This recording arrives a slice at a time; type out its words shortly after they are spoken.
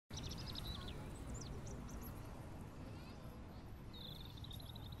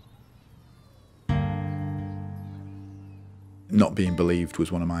Not being believed was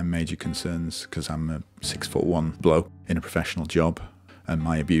one of my major concerns because I'm a 6'1" bloke in a professional job, and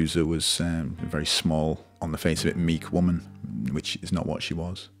my abuser was a very small, on the face of it, meek woman, which is not what she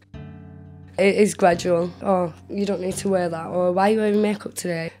was. It is gradual. Oh, you don't need to wear that, or why are you wearing makeup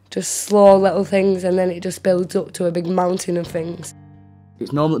today? Just slow little things, and then it just builds up to a big mountain of things.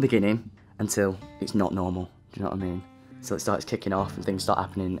 It's normal at the beginning until it's not normal, do you know what I mean? So it starts kicking off and things start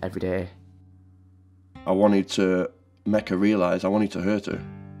happening every day. I wanted to make her realise I wanted to hurt her.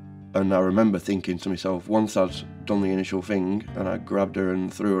 And I remember thinking to myself, once I'd done the initial thing and I grabbed her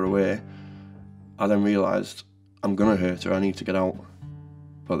and threw her away, I then realised I'm going to hurt her, I need to get out.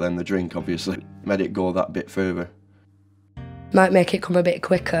 But then the drink obviously made it go that bit further. Might make it come a bit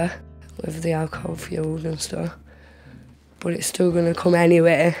quicker with the alcohol fueled and stuff, but it's still going to come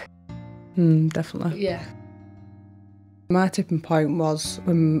anyway. Definitely. Yeah. My tipping point was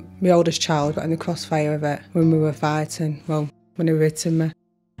when my oldest child got in the crossfire of it, when we were fighting, well, when he was hitting me.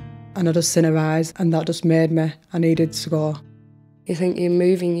 And I just seen her eyes, and that just made me, I needed to go. You think you're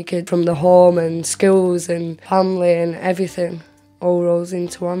moving your kid from the home and schools and family and everything, all rolls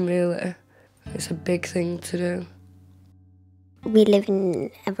into one really. It's a big thing to do. We live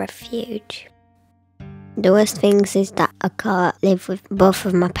in a refuge. The worst things is that I can't live with both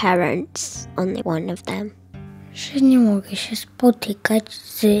of my parents, only one of them. That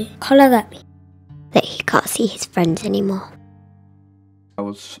he can't see his friends anymore. I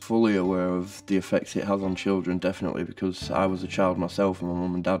was fully aware of the effects it has on children, definitely, because I was a child myself and my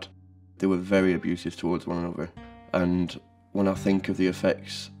mum and dad. They were very abusive towards one another. And when I think of the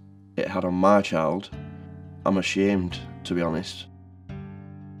effects it had on my child, I'm ashamed, to be honest.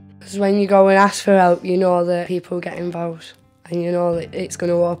 Because when you go and ask for help, you know that people get involved, and you know that it's going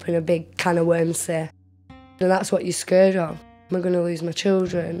to open a big can of worms there. And that's what you're scared of. Am I going to lose my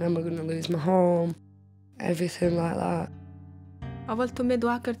children? Am I going to lose my home? Everything like that. अवल तो मैं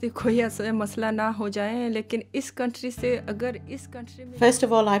दुआ करती कोई ऐसा मसला ना हो जाए लेकिन इस कंट्री से अगर इस कंट्री में First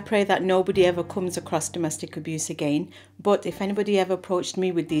of all, I pray that nobody ever comes across domestic abuse again, but if anybody ever approached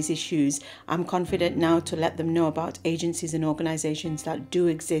me with these issues, I'm confident now to let them know about agencies and organisations that do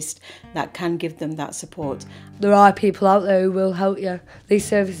exist that can give them that support. There are people out there who will help you. These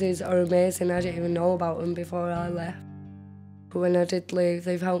services are amazing. I didn't even know about them before I left. But when I did leave,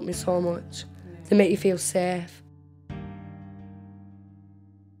 they've helped me so much. They make you feel safe.